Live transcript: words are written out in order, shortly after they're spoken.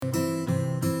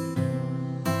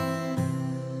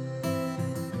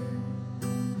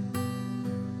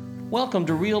Welcome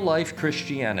to Real Life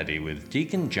Christianity with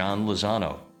Deacon John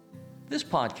Lozano. This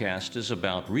podcast is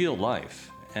about real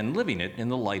life and living it in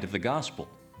the light of the gospel.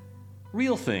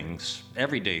 Real things,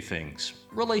 everyday things,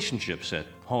 relationships at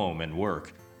home and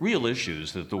work, real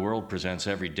issues that the world presents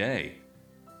every day.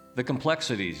 The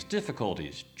complexities,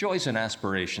 difficulties, joys, and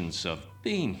aspirations of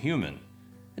being human.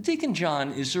 Deacon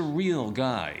John is a real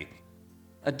guy.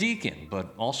 A deacon,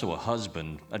 but also a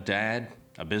husband, a dad,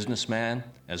 a businessman,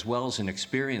 as well as an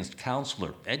experienced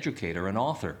counselor, educator, and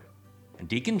author. And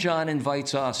Deacon John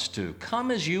invites us to come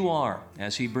as you are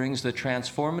as he brings the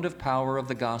transformative power of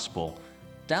the gospel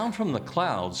down from the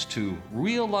clouds to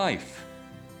real life,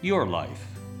 your life.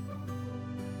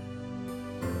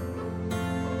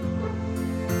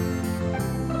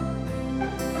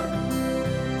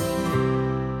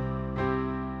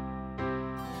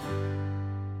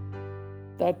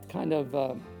 That kind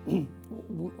of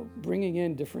bringing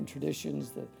in different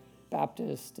traditions, the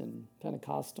Baptist and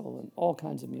Pentecostal and all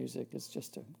kinds of music, is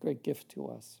just a great gift to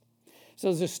us. So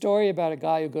there's a story about a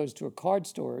guy who goes to a card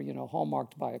store,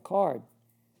 hallmarked by a card.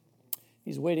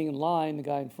 He's waiting in line. The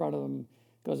guy in front of him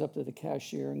goes up to the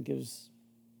cashier and gives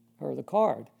her the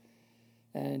card.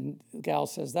 And the gal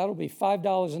says, "That'll be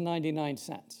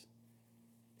 $5.99.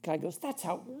 The guy goes, "That's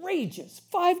outrageous,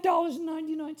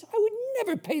 $5.99. I would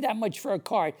never pay that much for a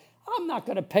card. I'm not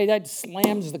going to pay that."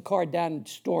 Slams the card down and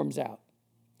storms out.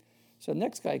 So the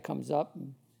next guy comes up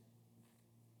and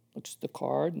looks at the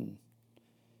card and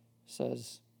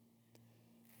says,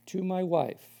 "To my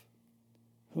wife,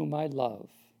 whom I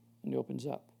love," and he opens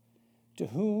up, "to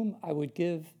whom I would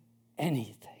give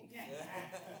anything."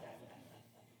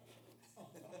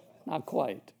 Not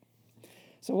quite.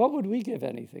 So what would we give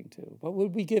anything to? What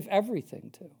would we give everything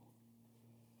to?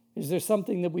 Is there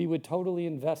something that we would totally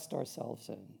invest ourselves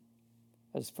in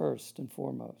as first and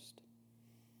foremost?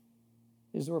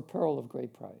 Is there a pearl of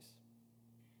great price?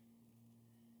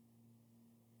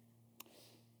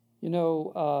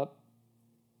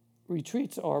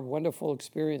 Retreats are wonderful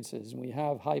experiences, and we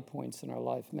have high points in our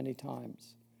life many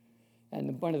times.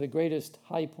 And one of the greatest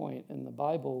high point in the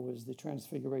Bible was the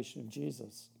transfiguration of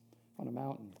Jesus on a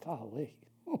mountain. Golly.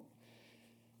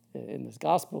 In this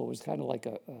gospel, it was kind of like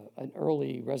an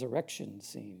early resurrection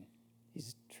scene.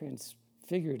 He's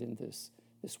transfigured in this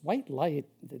white light.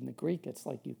 In the Greek, it's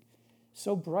like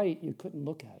so bright you couldn't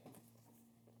look at it.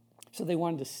 So they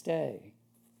wanted to stay.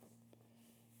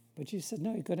 But Jesus said,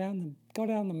 "No, you go down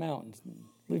the mountains and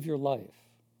live your life.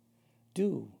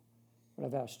 Do what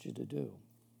I've asked you to do."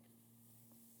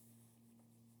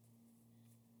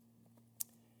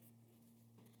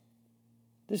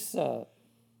 This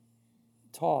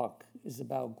talk is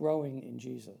about growing in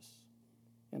Jesus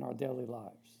in our daily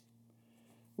lives.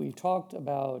 We talked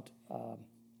about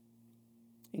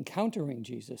encountering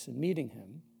Jesus and meeting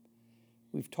him.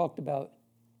 We've talked about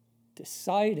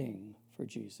deciding for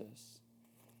Jesus.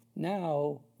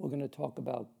 Now we're going to talk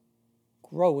about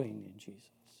growing in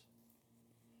Jesus.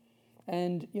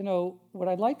 And, what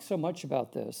I like so much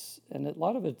about this, and a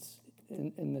lot of it's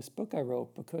in this book I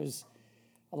wrote, because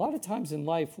a lot of times in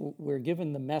life we're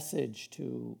given the message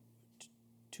to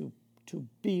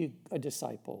be a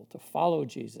disciple, to follow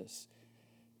Jesus,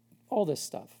 all this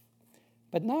stuff.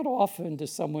 But not often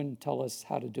does someone tell us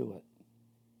how to do it.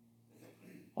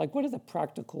 Like, what are the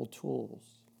practical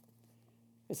tools?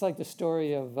 It's like the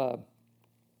story of a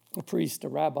priest, a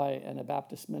rabbi, and a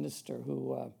Baptist minister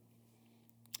who are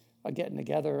getting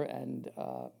together, and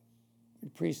the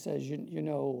priest says,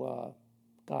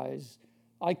 guys,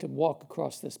 I could walk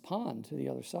across this pond to the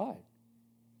other side.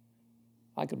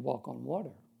 I could walk on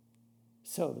water.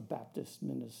 So the Baptist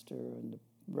minister and the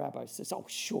rabbi says, "Oh,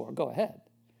 sure, go ahead."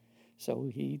 So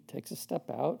he takes a step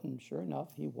out, and sure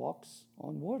enough, he walks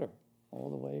on water all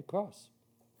the way across.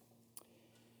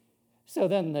 So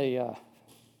then the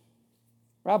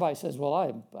rabbi says, "Well,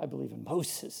 I believe in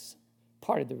Moses,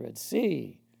 parted the Red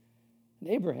Sea, and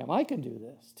Abraham. I can do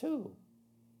this too."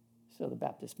 So the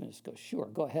Baptist minister goes, "Sure,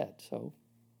 go ahead." So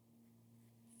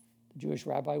the Jewish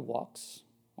rabbi walks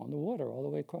on the water all the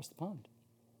way across the pond.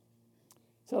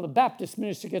 So the Baptist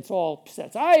minister gets all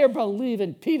upset. "I believe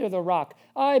in Peter the Rock.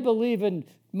 I believe in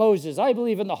Moses. I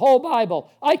believe in the whole Bible.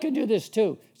 I can do this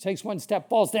too." Takes one step,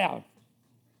 falls down.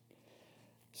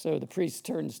 So the priest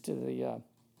turns to the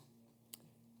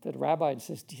rabbi and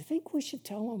says, "Do you think we should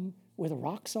tell him where the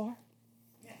rocks are?"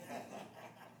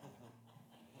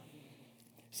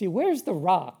 See, where's the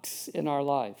rocks in our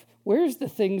life? Where's the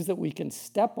things that we can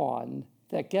step on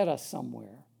that get us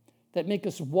somewhere, that make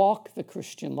us walk the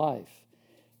Christian life,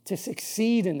 to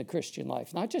succeed in the Christian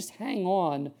life, not just hang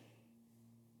on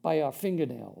by our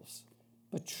fingernails,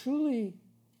 but truly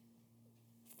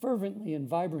fervently and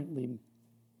vibrantly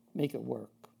make it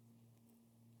work.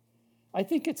 I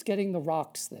think it's getting the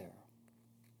rocks there,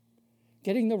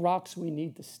 getting the rocks we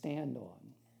need to stand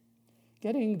on,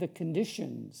 getting the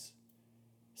conditions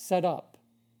set up,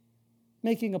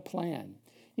 making a plan.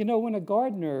 You know, when a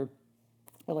gardener,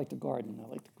 I like to garden, I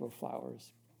like to grow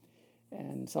flowers,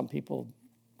 and some people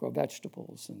grow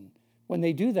vegetables. And when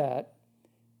they do that,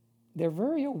 they're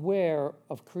very aware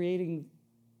of creating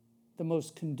the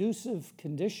most conducive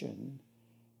condition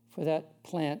for that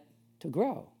plant to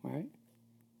grow, right?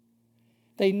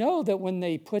 They know that when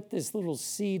they put this little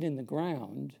seed in the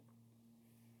ground,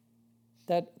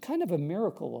 that kind of a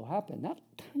miracle will happen. That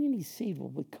tiny seed will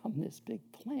become this big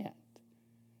plant.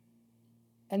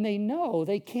 And they know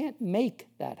they can't make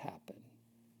that happen.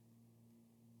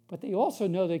 But they also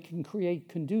know they can create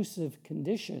conducive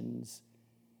conditions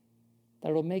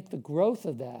that will make the growth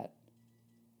of that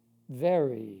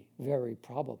very, very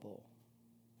probable.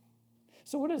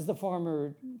 So what does the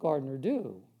farmer gardener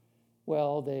do?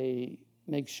 Well, they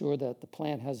make sure that the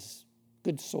plant has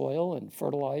good soil and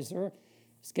fertilizer,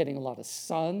 it's getting a lot of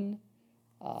sun,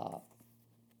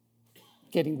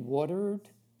 getting watered.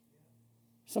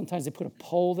 Sometimes they put a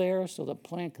pole there so the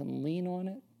plant can lean on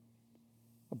it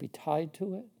or be tied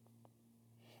to it.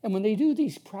 And when they do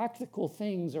these practical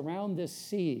things around this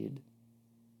seed,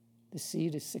 the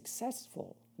seed is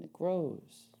successful and it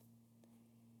grows.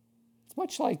 It's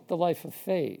much like the life of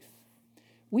faith.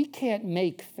 We can't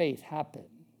make faith happen.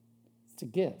 It's a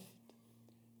gift.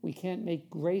 We can't make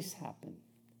grace happen.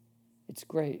 It's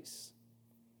grace.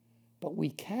 But we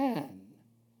can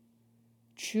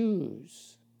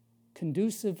choose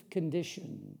conducive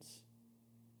conditions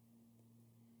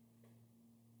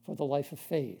for the life of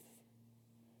faith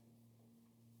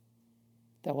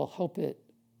that will help it,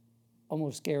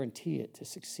 almost guarantee it to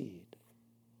succeed.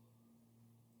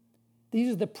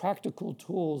 These are the practical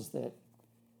tools that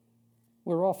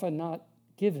we're often not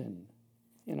given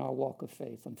in our walk of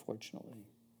faith, unfortunately.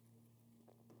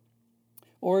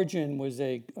 Origen was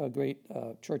a great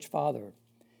church father.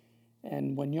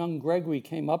 And when young Gregory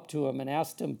came up to him and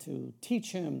asked him to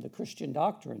teach him the Christian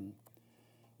doctrine,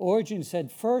 Origen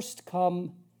said, "First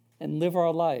come and live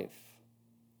our life.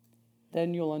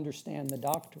 Then you'll understand the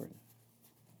doctrine."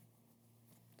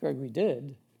 Gregory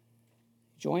did,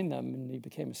 joined them, and he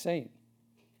became a saint.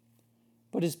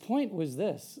 But his point was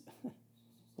this: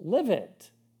 live it.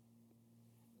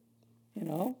 You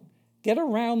know, get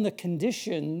around the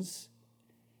conditions,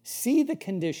 see the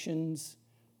conditions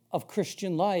of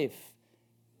Christian life.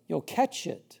 You'll catch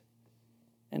it,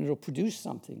 and it'll produce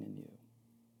something in you.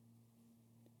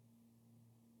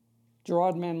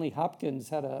 Gerard Manley Hopkins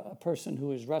had a person who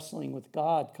was wrestling with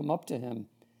God come up to him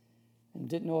and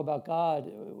didn't know about God,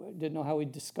 didn't know how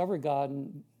he'd discover God,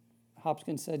 and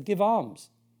Hopkins said, "Give alms.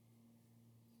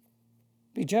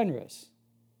 Be generous.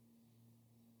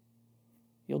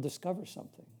 You'll discover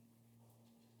something.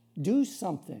 Do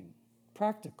something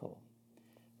practical."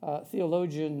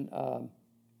 Theologian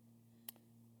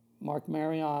Mark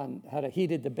Marion had a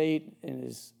heated debate in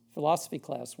his philosophy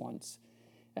class once,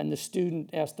 and the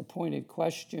student asked a pointed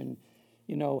question,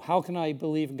 how can I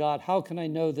believe in God? How can I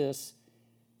know this?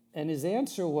 And his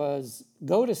answer was,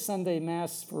 go to Sunday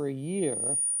Mass for a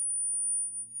year,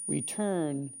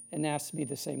 return, and ask me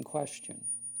the same question.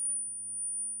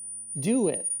 Do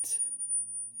it,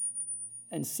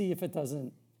 and see if it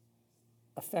doesn't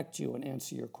affect you and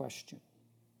answer your question.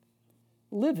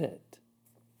 Live it,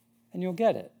 and you'll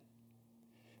get it.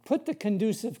 Put the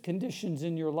conducive conditions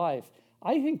in your life.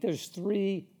 I think there's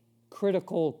 3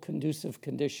 critical conducive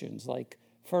conditions, like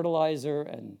fertilizer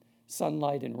and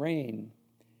sunlight and rain.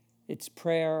 It's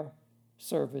prayer,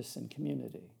 service, and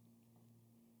community.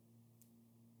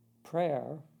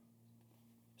 Prayer,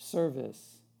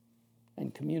 service,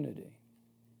 and community.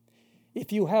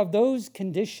 If you have those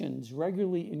conditions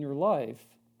regularly in your life,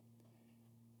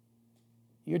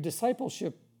 your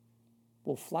discipleship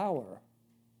will flower.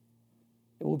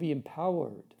 It will be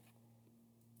empowered.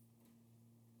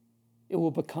 It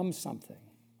will become something.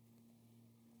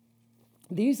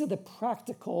 These are the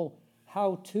practical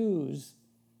how-tos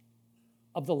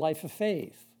of the life of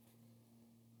faith.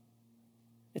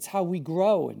 It's how we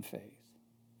grow in faith.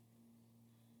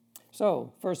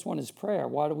 So, first one is prayer.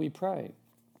 Why do we pray?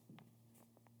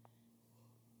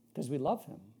 Because we love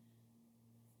him.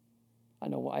 I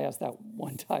know I asked that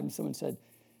one time. Someone said,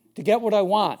 to get what I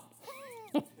want.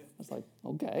 I was like,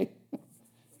 okay.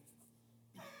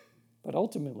 But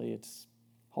ultimately, it's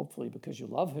hopefully because you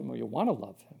love him or you want to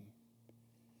love him.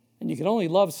 And you can only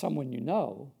love someone you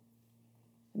know,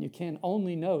 and you can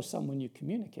only know someone you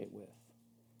communicate with,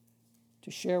 to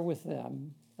share with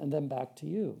them and then back to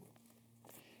you.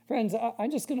 Friends,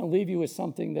 I'm just going to leave you with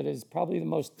something that is probably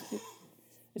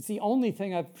it's the only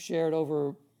thing I've shared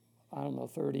over,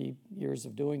 30 years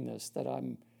of doing this that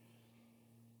I'm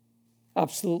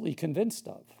absolutely convinced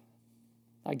of.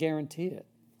 I guarantee it.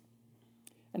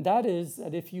 And that is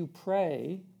that if you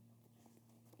pray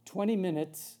 20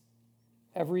 minutes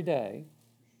every day,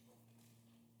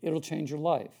 it'll change your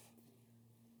life.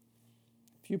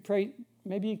 If you pray,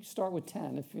 maybe you start with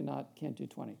 10 if can't do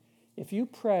 20. If you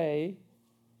pray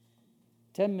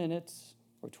 10 minutes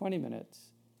or 20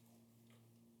 minutes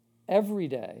every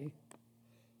day,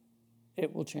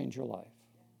 it will change your life.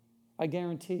 I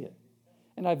guarantee it.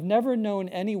 And I've never known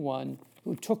anyone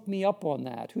who took me up on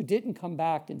that, who didn't come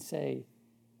back and say,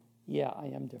 yeah, I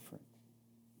am different.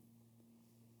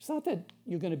 It's not that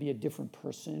you're going to be a different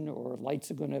person or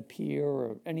lights are going to appear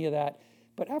or any of that,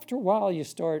 but after a while you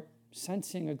start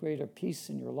sensing a greater peace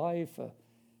in your life, a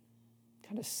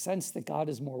kind of sense that God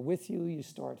is more with you. You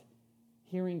start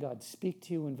hearing God speak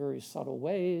to you in very subtle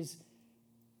ways.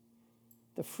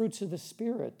 The fruits of the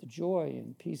Spirit, the joy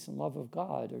and peace and love of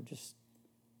God are just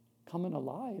coming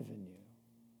alive in you.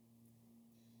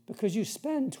 Because you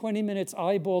spend 20 minutes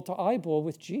eyeball to eyeball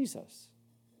with Jesus.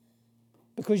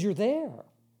 Because you're there.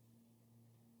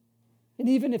 And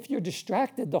even if you're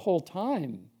distracted the whole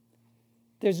time,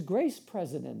 there's grace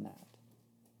present in that.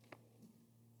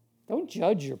 Don't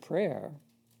judge your prayer.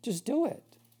 Just do it.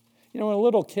 When a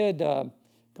little kid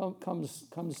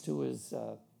comes to his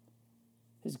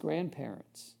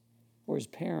grandparents or his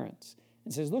parents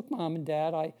and says, look, Mom and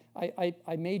Dad,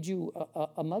 I made you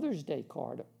a Mother's Day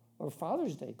card or a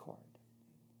Father's Day card.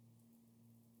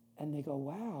 And they go,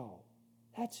 wow,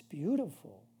 that's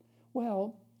beautiful.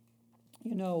 Well,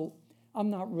 I'm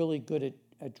not really good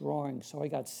at drawing, so I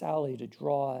got Sally to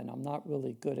draw, and I'm not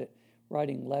really good at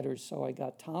writing letters, so I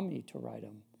got Tommy to write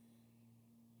them.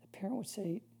 The parent would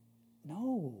say,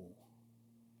 no,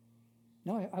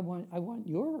 I want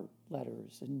your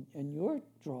letters and your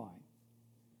drawing.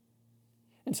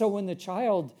 And so when the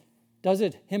child does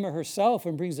it him or herself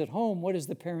and brings it home, what does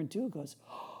the parent do? Goes,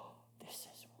 oh, this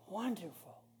is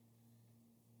wonderful.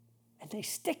 And they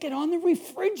stick it on the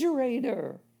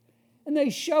refrigerator. And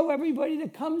they show everybody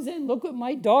that comes in, look what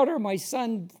my daughter, my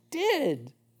son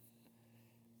did.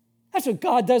 That's what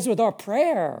God does with our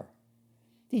prayer.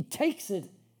 He takes it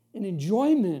in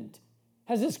enjoyment,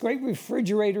 has this great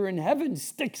refrigerator in heaven,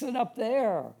 sticks it up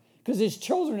there because his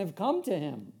children have come to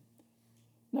him.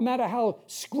 No matter how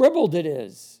scribbled it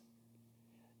is.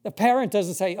 The parent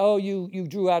doesn't say, oh, you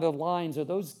drew out of lines, or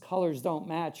those colors don't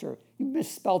match, or you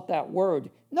misspelt that word.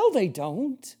 No, they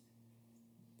don't.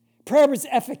 Prayer is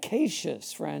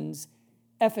efficacious, friends.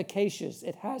 Efficacious.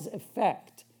 It has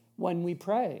effect when we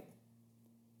pray.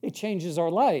 It changes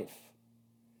our life.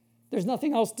 There's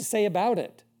nothing else to say about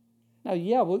it. Now,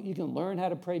 you can learn how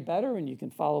to pray better and you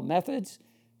can follow methods,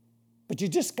 but you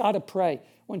just got to pray.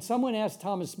 When someone asked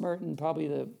Thomas Merton, probably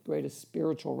the greatest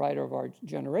spiritual writer of our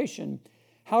generation,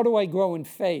 how do I grow in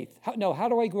faith? How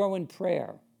do I grow in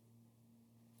prayer?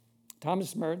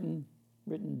 Thomas Merton,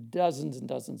 written dozens and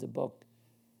dozens of books.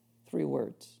 3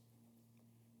 words.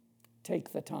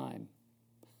 Take the time.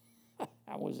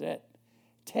 That was it.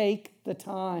 Take the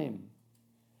time.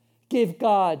 Give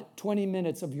God 20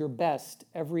 minutes of your best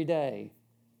every day,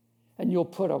 and you'll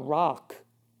put a rock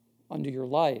under your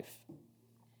life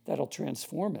that'll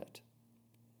transform it.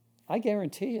 I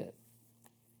guarantee it.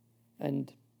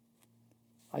 And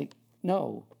I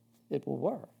know it will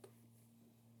work.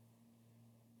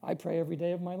 I pray every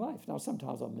day of my life. Now,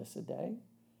 sometimes I'll miss a day.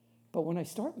 But when I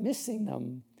start missing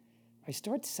them, I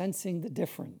start sensing the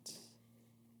difference.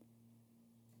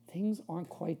 Things aren't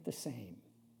quite the same.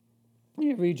 Let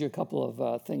me read you a couple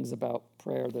of things about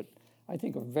prayer that I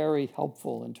think are very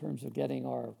helpful in terms of getting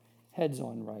our heads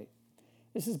on right.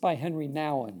 This is by Henry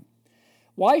Nouwen.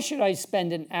 Why should I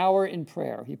spend an hour in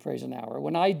prayer, he prays an hour,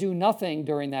 when I do nothing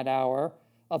during that hour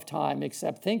of time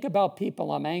except think about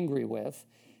people I'm angry with,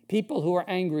 people who are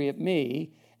angry at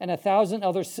me, and 1,000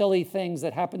 other silly things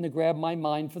that happen to grab my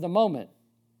mind for the moment?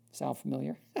 Sound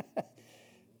familiar?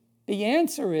 The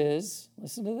answer is,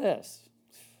 listen to this,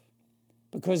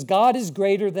 because God is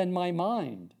greater than my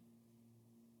mind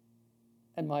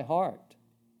and my heart.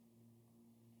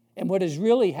 And what is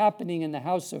really happening in the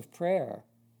house of prayer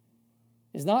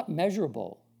is not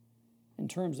measurable in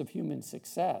terms of human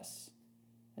success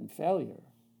and failure.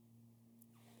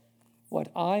 What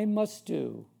I must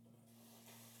do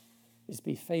is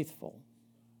be faithful.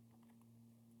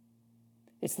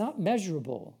 It's not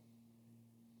measurable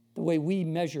the way we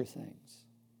measure things.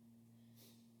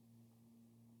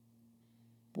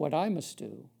 What I must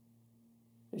do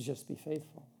is just be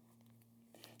faithful.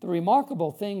 The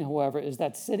remarkable thing, however, is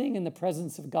that sitting in the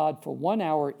presence of God for 1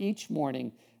 hour each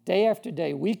morning, day after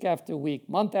day, week after week,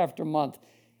 month after month,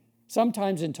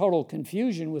 sometimes in total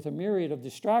confusion with a myriad of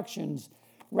distractions,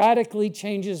 radically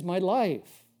changes my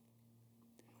life.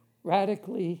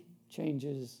 Radically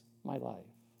changes my life.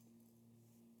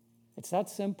 It's that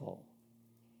simple,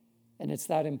 and it's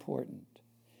that important.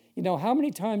 You know, how many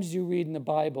times do you read in the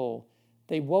Bible,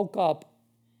 they woke up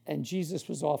and Jesus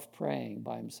was off praying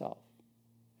by himself?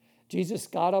 Jesus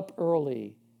got up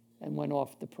early and went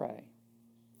off to pray.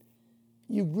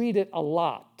 You read it a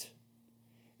lot.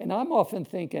 And I'm often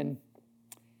thinking,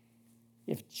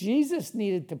 if Jesus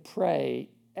needed to pray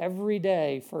every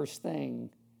day first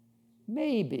thing,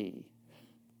 maybe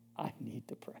I need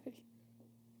to pray.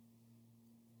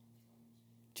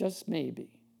 Just maybe.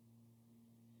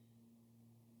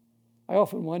 I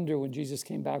often wonder when Jesus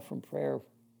came back from prayer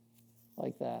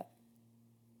like that,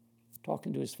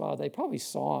 talking to his Father, they probably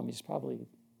saw him. He's probably,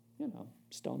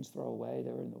 stone's throw away.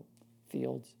 They were in the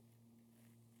fields.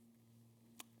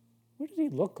 What did he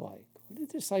look like? What did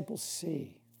the disciples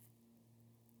see?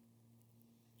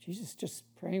 Jesus just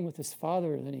praying with his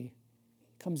Father, and then he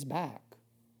comes back.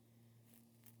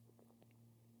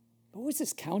 What was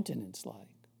his countenance like?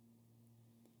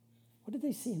 What did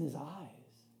they see in his eyes?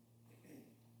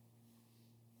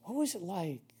 What was it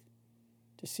like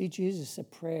to see Jesus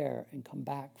at prayer and come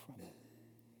back from it?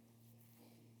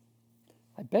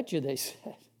 I bet you they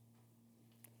said,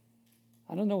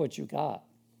 I don't know what you got,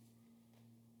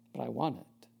 but I want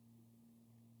it.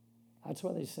 That's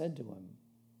why they said to him,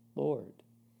 Lord,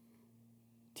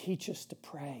 teach us to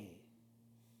pray.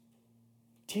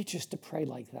 Teach us to pray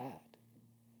like that.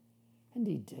 And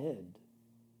he did.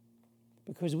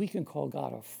 Because we can call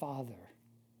God our Father.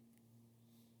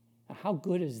 Now, how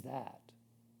good is that?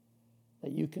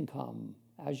 That you can come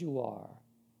as you are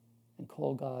and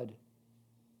call God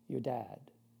your dad,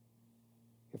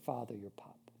 your father, your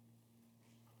pop,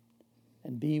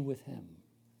 and be with him.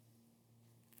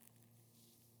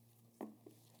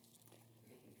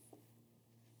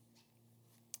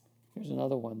 Here's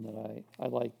another one that I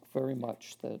like very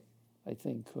much that I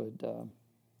think could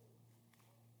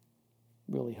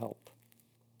really help.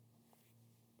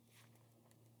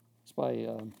 It's by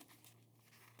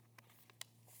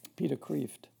Peter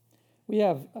Kreeft. We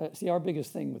have, our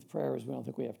biggest thing with prayer is we don't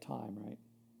think we have time, right?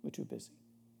 We're too busy.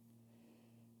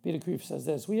 Peter Kreeft says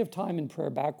this, we have time in prayer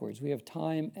backwards. We have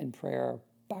time and prayer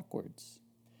backwards.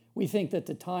 We think that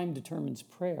the time determines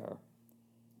prayer,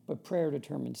 but prayer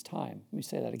determines time. Let me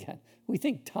say that again. We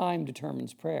think time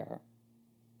determines prayer.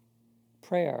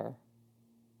 Prayer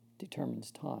determines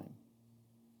time.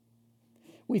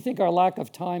 We think our lack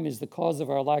of time is the cause of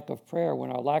our lack of prayer,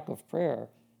 when our lack of prayer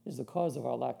is the cause of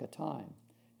our lack of time.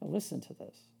 Now listen to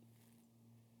this.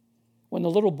 When the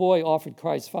little boy offered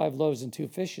Christ 5 loaves and 2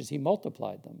 fishes, he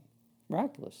multiplied them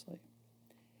miraculously.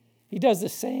 He does the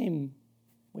same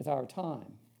with our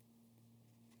time.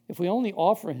 If we only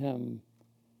offer him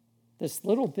this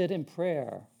little bit in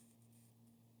prayer,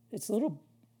 it's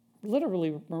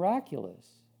literally miraculous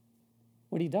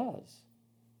what he does.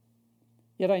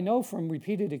 Yet I know from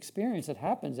repeated experience it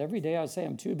happens. Every day I say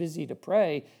I'm too busy to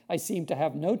pray. I seem to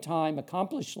have no time,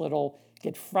 accomplish little,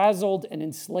 get frazzled and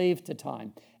enslaved to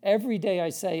time. Every day I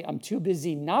say I'm too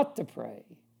busy not to pray.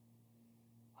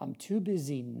 I'm too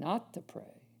busy not to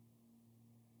pray.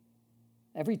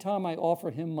 Every time I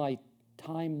offer him my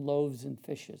time, loaves, and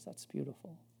fishes, that's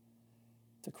beautiful,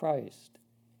 to Christ,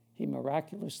 he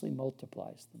miraculously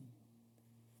multiplies them.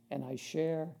 And I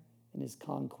share in his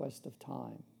conquest of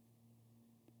time.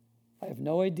 I have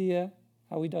no idea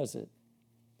how he does it,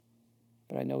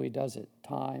 but I know he does it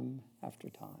time after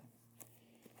time.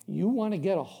 You want to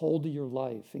get a hold of your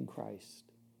life in Christ.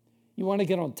 You want to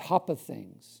get on top of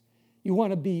things. You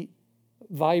want to be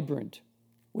vibrant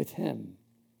with him.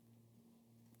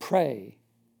 Pray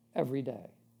every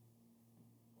day.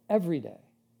 Every day.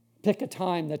 Pick a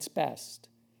time that's best.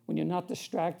 When you're not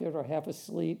distracted or half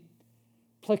asleep,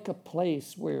 pick a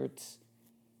place where it's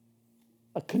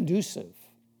conducive.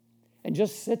 And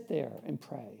just sit there and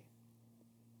pray.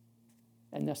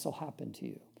 And this will happen to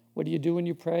you. What do you do when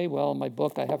you pray? Well, in my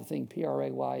book, I have a thing,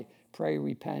 PRAY, pray,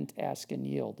 repent, ask, and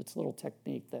yield. It's a little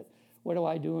technique that, what do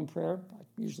I do in prayer? I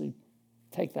usually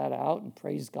take that out and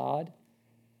praise God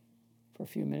for a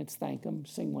few minutes, thank him,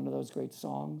 sing one of those great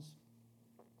songs.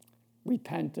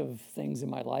 Repent of things in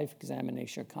my life,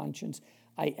 examination of conscience.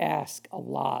 I ask a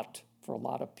lot for a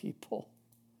lot of people.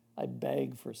 I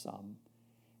beg for some.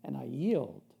 And I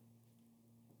yield.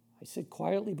 I sit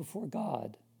quietly before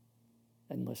God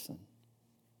and listen.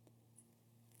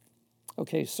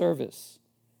 Okay, service.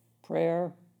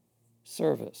 Prayer,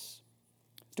 service.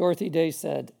 Dorothy Day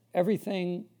said,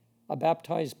 everything a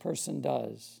baptized person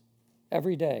does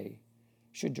every day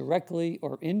should directly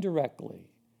or indirectly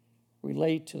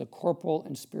relate to the corporal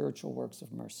and spiritual works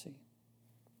of mercy.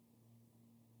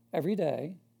 Every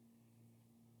day,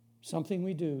 something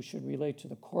we do should relate to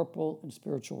the corporal and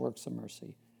spiritual works of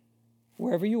mercy,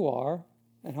 wherever you are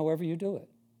and however you do it.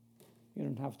 You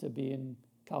don't have to be in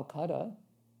Calcutta,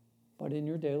 but in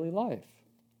your daily life.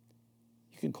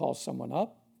 You can call someone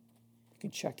up, you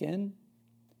can check in,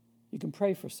 you can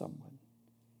pray for someone.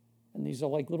 And these are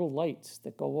like little lights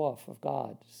that go off of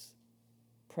God's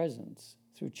presence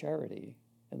through charity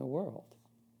in the world.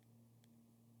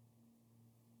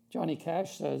 Johnny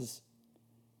Cash says,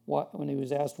 when he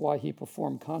was asked why he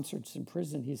performed concerts in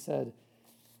prison, he said,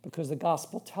 because the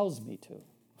gospel tells me to.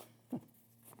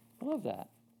 I love that.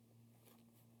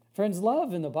 Friends,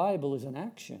 love in the Bible is an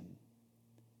action.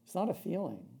 It's not a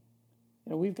feeling.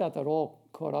 We've got that all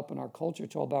caught up in our culture.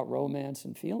 It's all about romance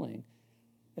and feeling.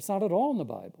 It's not at all in the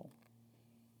Bible.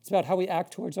 It's about how we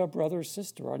act towards our brother or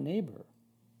sister, our neighbor.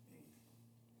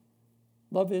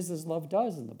 Love is as love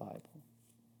does in the Bible.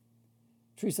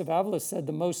 Teresa of Avila said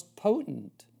the most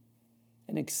potent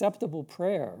and acceptable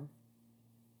prayer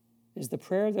is the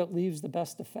prayer that leaves the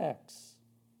best effects,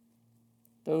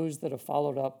 those that are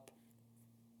followed up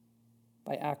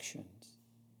by actions,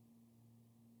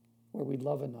 where we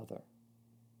love another.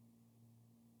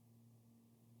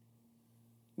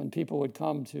 When people would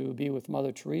come to be with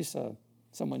Mother Teresa,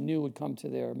 someone new would come to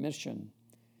their mission,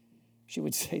 she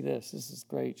would say this is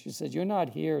great. She said, you're not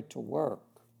here to work.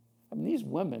 I mean, these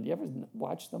women, you ever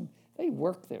watch them? They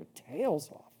work their tails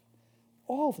off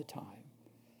all the time.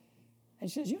 And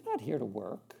she says, you're not here to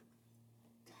work.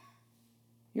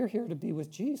 You're here to be with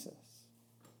Jesus.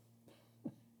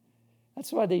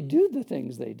 That's why they do the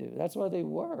things they do. That's why they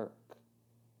work.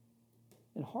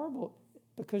 And horrible,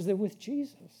 because they're with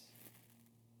Jesus.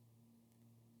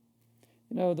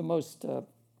 The most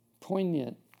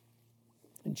poignant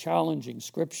and challenging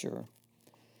scripture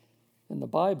in the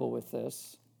Bible with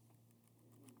this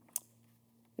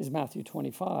is Matthew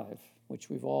 25, which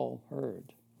we've all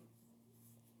heard.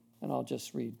 And I'll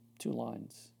just read 2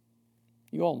 lines.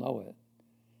 You all know it.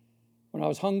 When I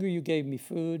was hungry, you gave me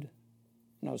food.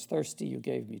 When I was thirsty, you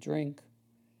gave me drink.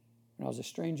 When I was a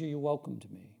stranger, you welcomed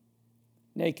me.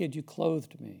 Naked, you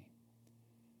clothed me.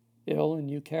 Ill, and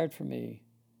you cared for me.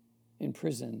 In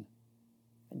prison,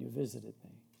 and you visited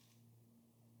me.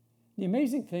 The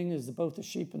amazing thing is that both the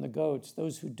sheep and the goats,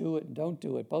 those who do it and don't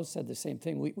do it, both said the same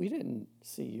thing. We didn't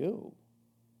see you.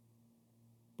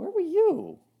 Where were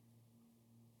you?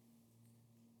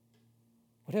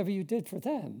 Whatever you did for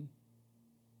them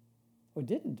or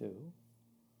didn't do,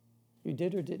 you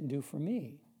did or didn't do for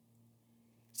me.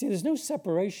 See, there's no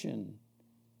separation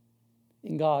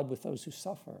in God with those who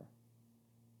suffer.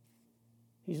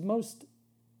 He's most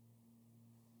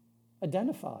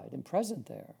identified and present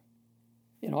there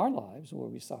in our lives where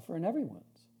we suffer, and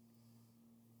everyone's.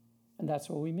 And that's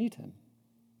where we meet him.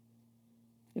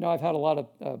 I've had a lot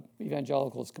of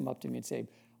evangelicals come up to me and say,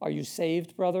 are you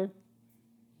saved, brother?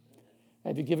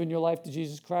 Have you given your life to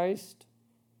Jesus Christ?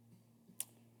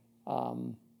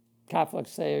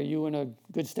 Catholics say, are you in a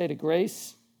good state of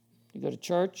grace? You go to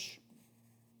church?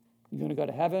 You're going to go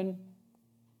to heaven?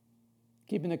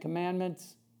 Keeping the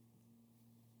commandments?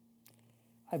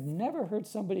 I've never heard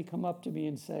somebody come up to me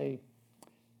and say,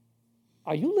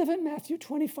 are you living Matthew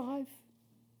 25?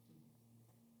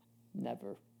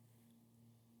 Never.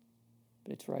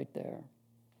 But it's right there.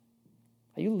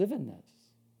 Are you living this?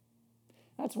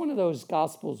 That's one of those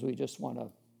gospels we just want to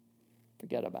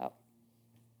forget about.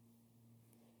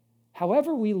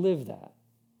 However we live that,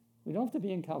 we don't have to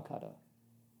be in Calcutta,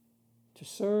 to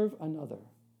serve another.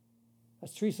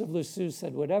 As Teresa of Lisieux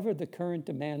said, whatever the current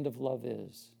demand of love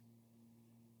is,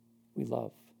 we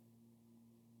love.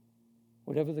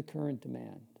 Whatever the current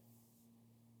demand.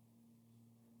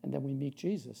 And then we meet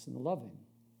Jesus in the loving.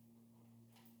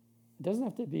 It doesn't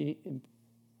have to be,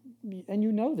 and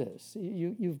you know this.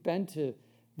 You've been to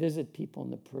visit people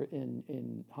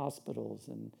in hospitals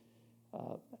and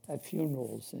at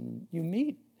funerals, and you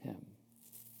meet him.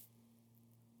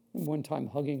 And one time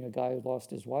hugging a guy who lost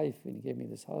his wife, and he gave me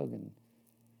this hug, and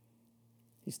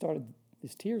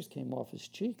his tears came off his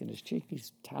cheek, and his cheek,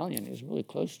 he's Italian, he was really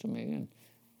close to me, and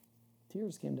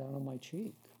tears came down on my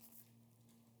cheek.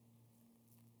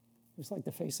 It was like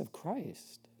the face of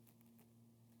Christ.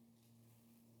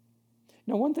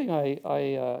 Now, one thing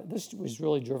this was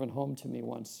really driven home to me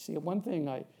once. See, one thing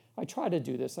I try to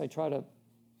do this. I try to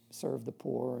serve the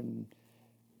poor and,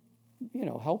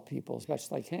 help people as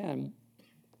best I can.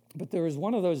 But there was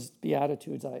one of those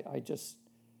Beatitudes I just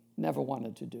never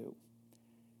wanted to do.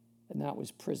 and that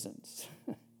was prisons.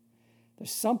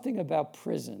 There's something about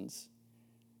prisons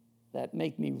that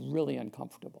make me really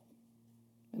uncomfortable.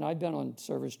 And I've been on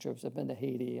service trips, I've been to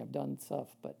Haiti, I've done stuff,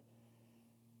 but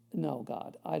no,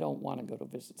 God, I don't want to go to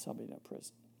visit somebody in a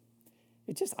prison.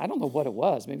 It just, I don't know what it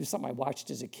was. Maybe something I watched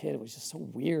as a kid. It was just so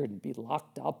weird and be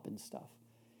locked up and stuff.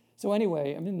 So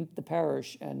anyway, I'm in the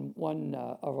parish, and one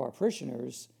of our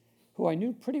parishioners, who I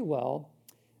knew pretty well,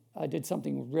 did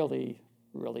something really,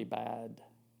 really bad.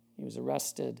 He was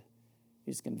arrested, he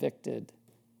was convicted,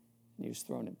 and he was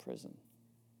thrown in prison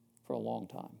for a long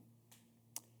time.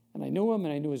 And I knew him,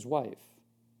 and I knew his wife.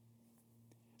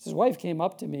 So his wife came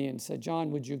up to me and said, "John,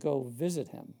 would you go visit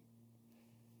him?"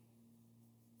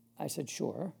 I said,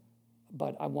 "Sure,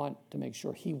 but I want to make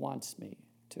sure he wants me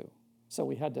to." So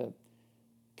we had to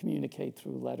communicate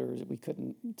through letters. We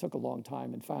couldn't, it took a long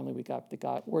time, and finally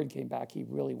word came back, he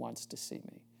really wants to see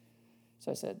me.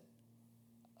 So I said,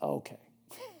 okay.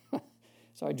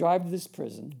 So I drive to this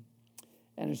prison,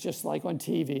 and it's just like on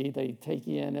TV. They take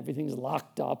you in, everything's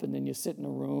locked up, and then you sit in a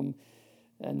room,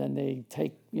 and then they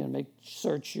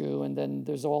search you, and then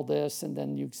there's all this, and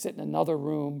then you sit in another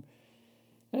room.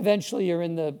 And eventually you're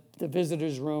in the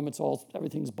visitor's room.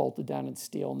 Everything's bolted down in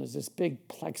steel, and there's this big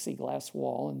plexiglass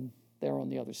wall, and there on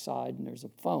the other side, and there's a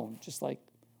phone, just like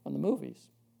on the movies.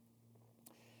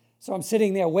 So I'm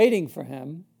sitting there waiting for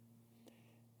him,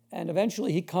 and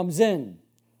eventually he comes in.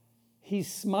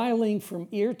 He's smiling from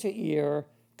ear to ear,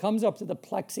 comes up to the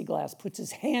plexiglass, puts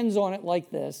his hands on it like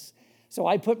this. So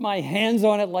I put my hands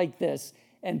on it like this,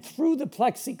 and through the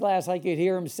plexiglass I could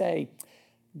hear him say,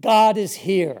 "God is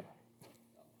here."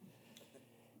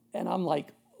 And I'm like,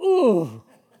 ooh,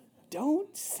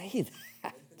 don't say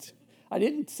that. I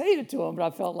didn't say it to him, but I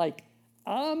felt like,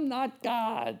 I'm not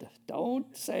God.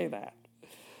 Don't say that.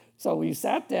 So we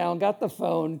sat down, got the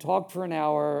phone, talked for an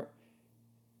hour.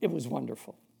 It was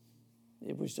wonderful.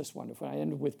 It was just wonderful. I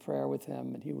ended with prayer with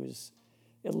him, and he was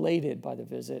elated by the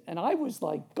visit. And I was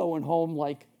like going home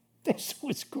like, this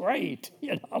was great.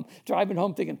 I'm driving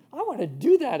home thinking, I want to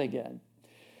do that again.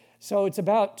 So it's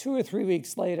about 2 or 3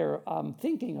 weeks later, I'm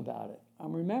thinking about it.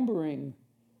 I'm remembering,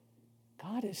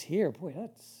 God is here. Boy,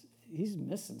 he's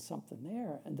missing something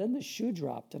there. And then the shoe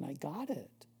dropped, and I got it.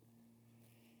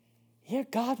 Yeah,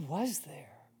 God was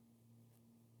there.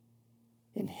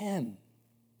 In him.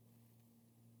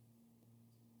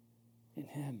 In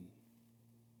him.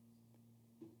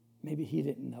 Maybe he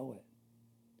didn't know it.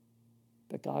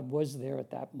 But God was there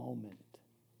at that moment.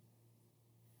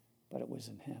 But it was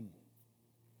in him.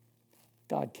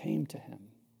 God came to him.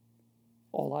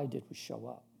 All I did was show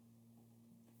up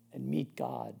and meet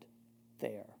God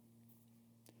there.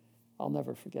 I'll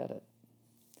never forget it.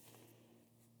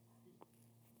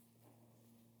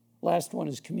 Last one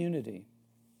is community.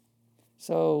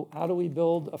 So how do we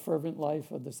build a fervent life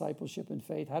of discipleship and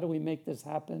faith? How do we make this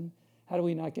happen? How do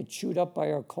we not get chewed up by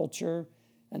our culture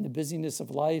and the busyness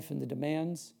of life and the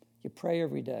demands? You pray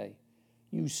every day.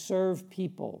 You serve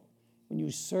people. When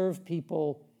you serve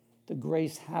people, the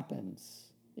grace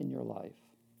happens in your life.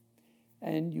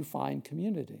 And you find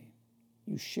community.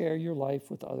 You share your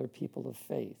life with other people of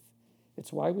faith.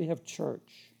 It's why we have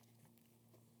church.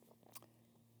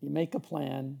 You make a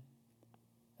plan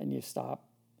and you start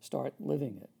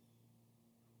living it.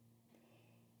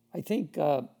 I think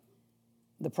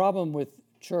the problem with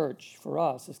church for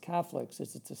us as Catholics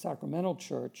is it's a sacramental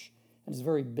church and it's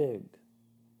very big.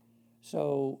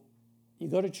 So you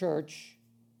go to church,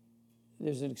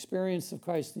 there's an experience of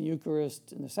Christ in the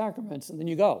Eucharist and the sacraments, and then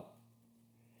you go.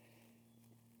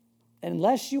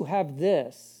 Unless you have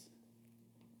this,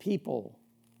 people,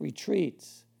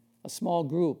 retreats, a small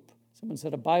group, someone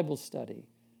said a Bible study,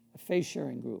 a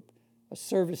faith-sharing group, a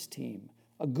service team,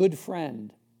 a good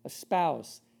friend, a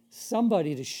spouse,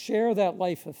 somebody to share that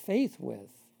life of faith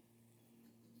with,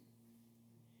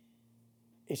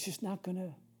 it's just not going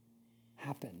to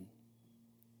happen.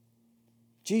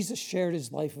 Jesus shared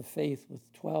his life of faith with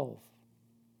 12.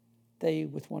 They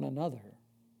with one another.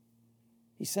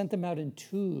 He sent them out in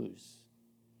twos.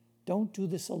 Don't do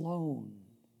this alone.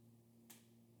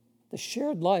 The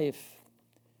shared life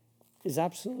is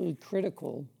absolutely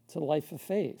critical to the life of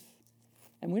faith.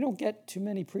 And we don't get too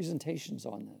many presentations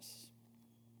on this.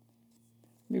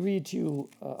 Let me read to you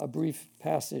a brief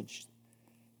passage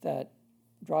that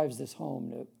drives this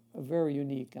home in a very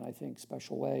unique and I think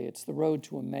special way. It's the road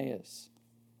to Emmaus.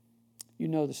 You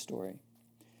know the story.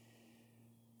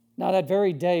 Now that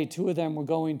very day, 2 of them were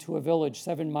going to a village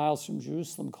 7 miles from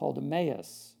Jerusalem called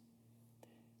Emmaus.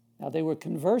 Now they were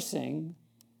conversing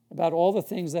about all the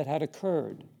things that had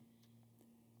occurred.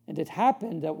 And it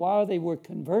happened that while they were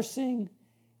conversing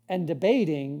and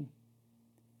debating,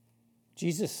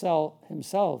 Jesus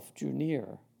himself drew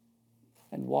near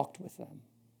and walked with them.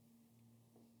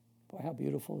 Boy, how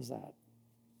beautiful is that?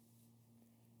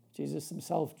 Jesus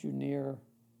himself drew near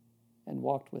and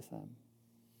walked with them.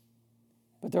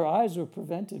 But their eyes were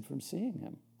prevented from seeing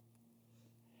him.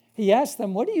 He asked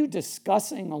them, "What are you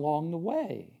discussing along the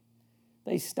way?"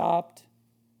 They stopped.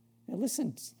 Now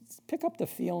listen, pick up the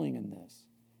feeling in this.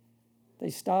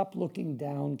 They stopped looking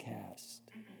downcast.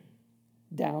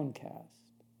 Downcast.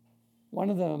 One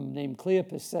of them, named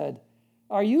Cleopas, said,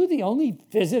 "Are you the only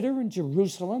visitor in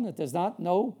Jerusalem that does not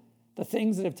know the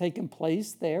things that have taken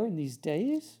place there in these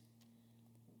days?"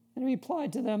 And he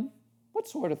replied to them, "What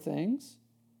sort of things?"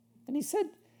 And he said,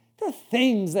 "The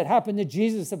things that happened to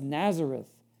Jesus of Nazareth,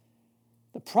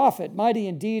 the prophet, mighty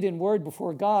in deed and word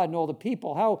before God and all the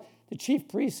people, how the chief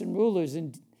priests and rulers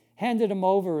handed him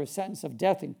over a sentence of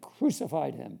death and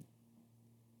crucified him."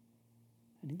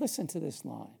 And listen to this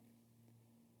line.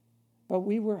 "But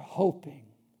we were hoping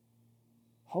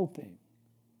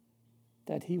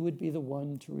that he would be the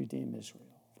one to redeem Israel."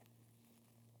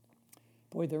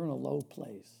 Boy, they're in a low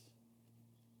place.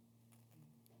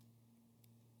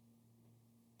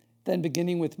 Then,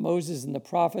 beginning with Moses and the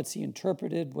prophets, he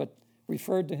interpreted what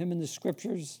referred to him in the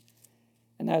scriptures.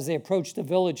 And as they approached the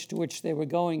village to which they were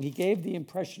going, he gave the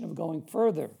impression of going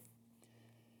further.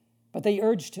 But they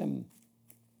urged him,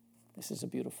 this is a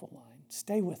beautiful line,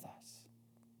 "Stay with us.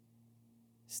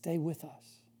 Stay with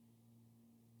us.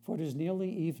 For it is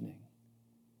nearly evening,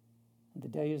 and the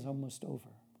day is almost over."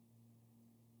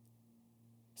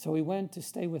 So he went to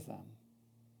stay with them.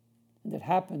 And it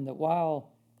happened that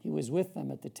while he was with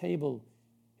them at the table,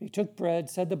 he took bread,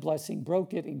 said the blessing,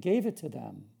 broke it, and gave it to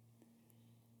them.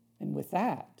 And with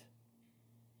that,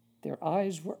 their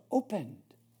eyes were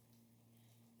opened,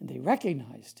 and they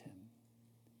recognized him.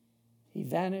 He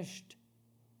vanished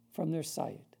from their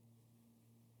sight.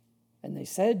 And they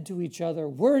said to each other,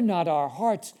 "Were not our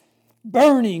hearts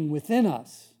burning within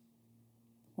us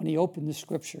when he opened the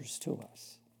scriptures to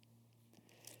us?"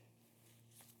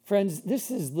 Friends,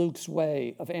 this is Luke's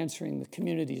way of answering the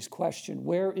community's question,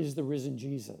 where is the risen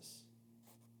Jesus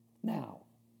now?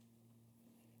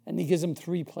 And he gives them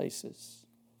 3 places: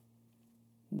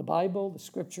 in the Bible, the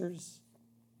scriptures,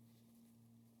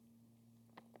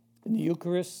 in the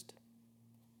Eucharist,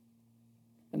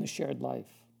 and the shared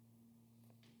life.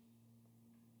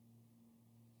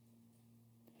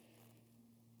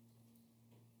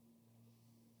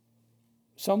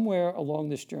 Somewhere along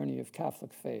this journey of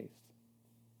Catholic faith,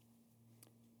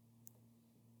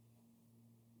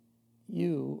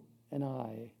 you and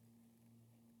I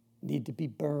need to be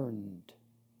burned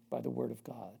by the Word of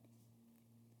God,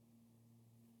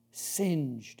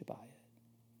 singed by it,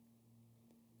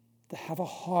 to have a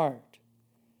heart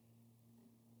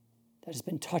that has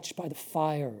been touched by the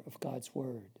fire of God's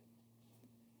Word.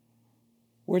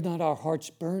 Were not our hearts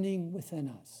burning within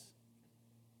us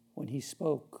when he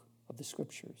spoke of the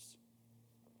Scriptures?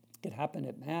 It could happen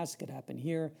at Mass, it could happen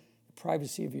here, the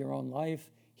privacy of your own life,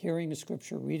 hearing a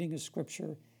scripture, reading a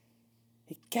scripture.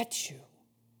 It gets you.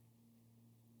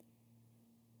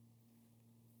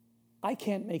 I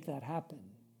can't make that happen.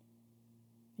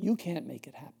 You can't make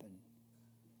it happen.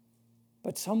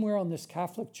 But somewhere on this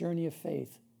Catholic journey of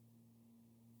faith,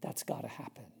 that's got to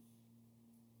happen.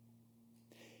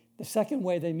 The second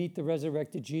way they meet the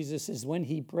resurrected Jesus is when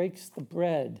he breaks the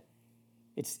bread.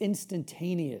 It's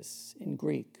instantaneous in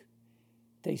Greek.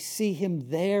 They see him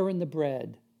there in the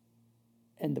bread,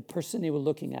 and the person they were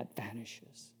looking at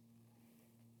vanishes.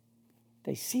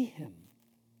 They see him.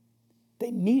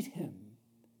 They meet him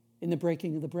in the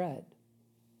breaking of the bread,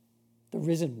 the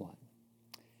risen one.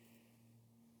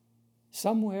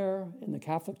 Somewhere in the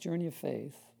Catholic journey of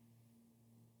faith,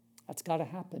 that's got to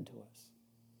happen to us.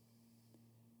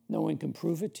 No one can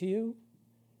prove it to you.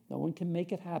 No one can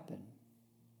make it happen.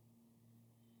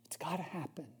 It's got to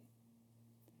happen.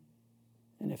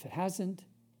 And if it hasn't,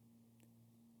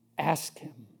 ask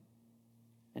him,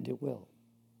 and it will.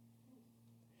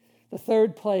 The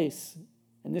third place,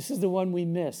 and this is the one we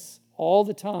miss all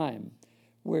the time,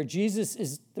 where Jesus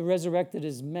is the resurrected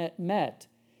is met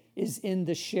is in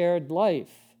the shared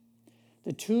life.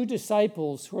 The 2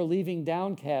 disciples who are leaving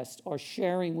downcast are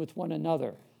sharing with one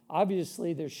another.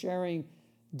 Obviously, they're sharing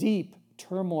deep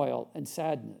turmoil and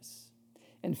sadness.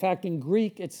 In fact, in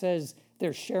Greek, it says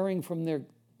they're sharing from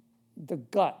the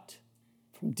gut,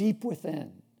 from deep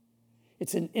within.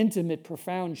 It's an intimate,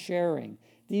 profound sharing.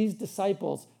 These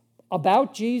disciples,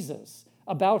 about Jesus,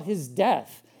 about his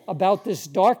death, about this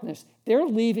darkness, they're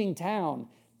leaving town.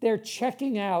 They're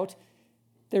checking out.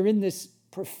 They're in this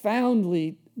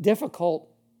profoundly difficult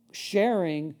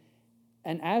sharing.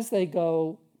 And as they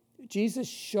go, Jesus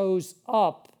shows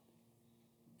up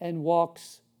and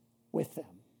walks with them.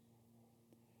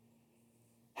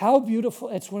 How beautiful.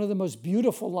 It's one of the most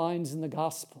beautiful lines in the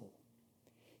gospel.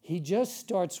 He just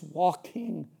starts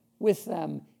walking with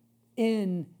them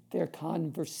in their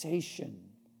conversation,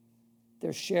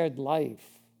 their shared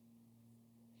life.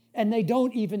 And they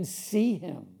don't even see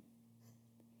him,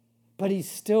 but he's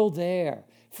still there.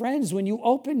 Friends, when you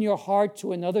open your heart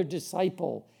to another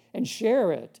disciple and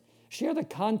share it, share the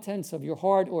contents of your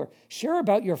heart or share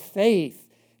about your faith,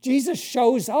 Jesus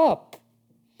shows up.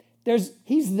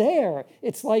 He's there.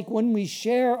 It's like when we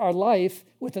share our life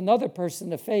with another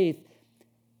person of faith,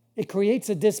 it creates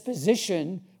a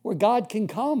disposition where God can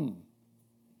come,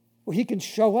 where he can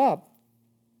show up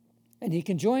and he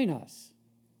can join us.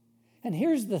 And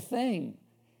here's the thing.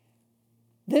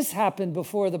 This happened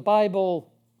before the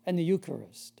Bible and the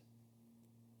Eucharist.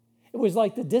 It was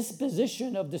like the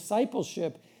disposition of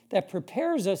discipleship that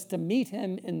prepares us to meet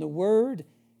him in the Word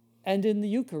and in the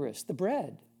Eucharist, the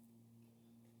bread.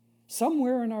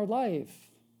 Somewhere in our life,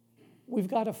 we've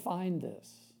got to find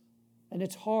this, and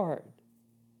it's hard.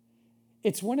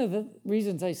 It's one of the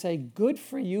reasons I say, good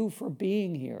for you for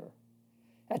being here.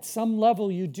 At some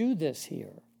level, you do this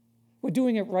here. We're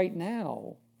doing it right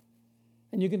now.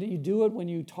 And you do it when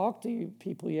you talk to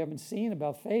people you haven't seen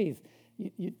about faith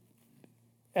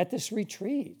at this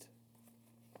retreat.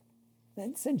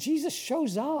 Then Jesus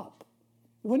shows up.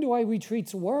 You wonder why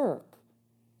retreats work.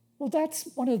 Well, that's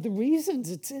one of the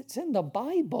reasons. It's in the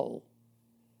Bible.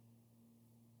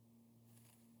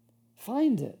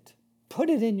 Find it. Put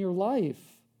it in your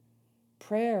life.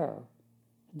 Prayer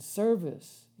and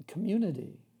service and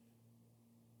community.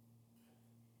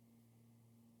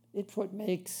 It's what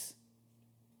makes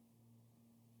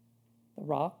the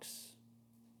rocks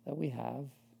that we have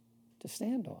to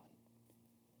stand on.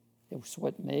 It's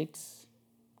what makes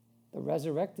the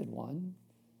resurrected one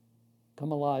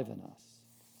come alive in us.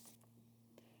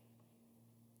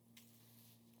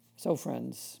 So,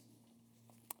 friends,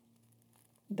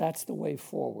 that's the way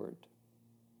forward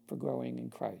for growing in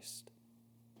Christ.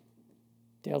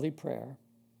 Daily prayer.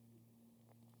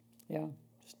 Yeah,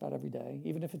 just about every day.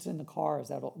 Even if it's in the car, is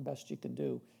that the best you can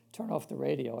do? Turn off the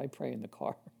radio. I pray in the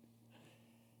car.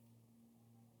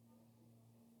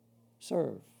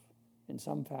 Serve in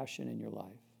some fashion in your life.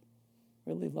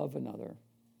 Really love another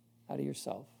out of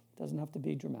yourself. It doesn't have to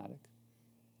be dramatic.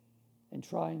 And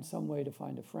try in some way to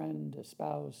find a friend, a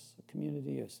spouse, a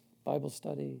community, a Bible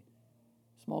study,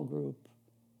 small group,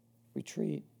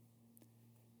 retreat,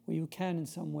 where you can in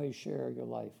some way share your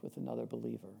life with another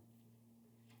believer.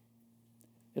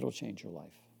 It'll change your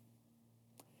life.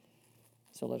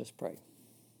 So let us pray.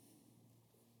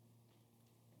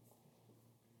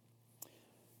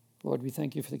 Lord, we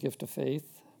thank you for the gift of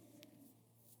faith.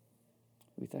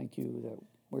 We thank you that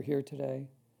we're here today.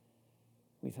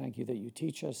 We thank you that you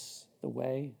teach us the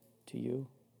way to you.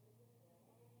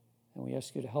 And we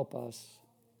ask you to help us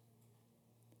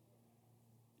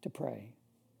to pray.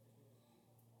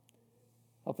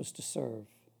 Help us to serve.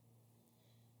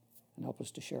 And help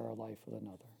us to share our life with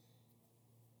another.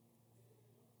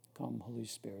 Come, Holy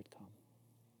Spirit, come.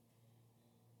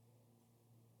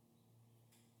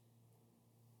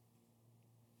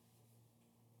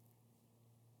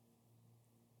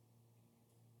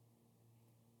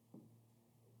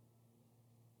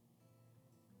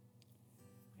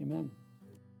 Amen.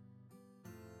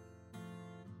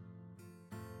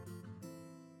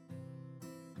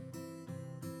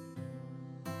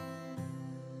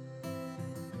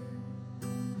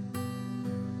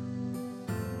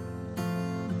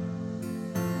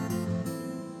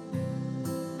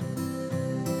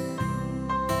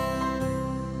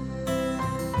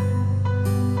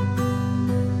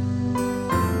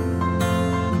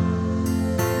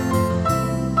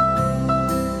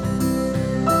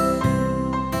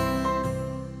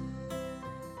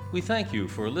 We thank you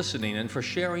for listening and for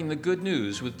sharing the good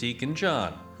news with Deacon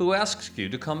John, who asks you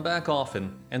to come back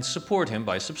often and support him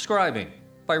by subscribing,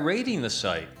 by rating the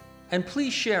site, and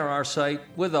please share our site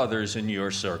with others in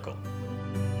your circle.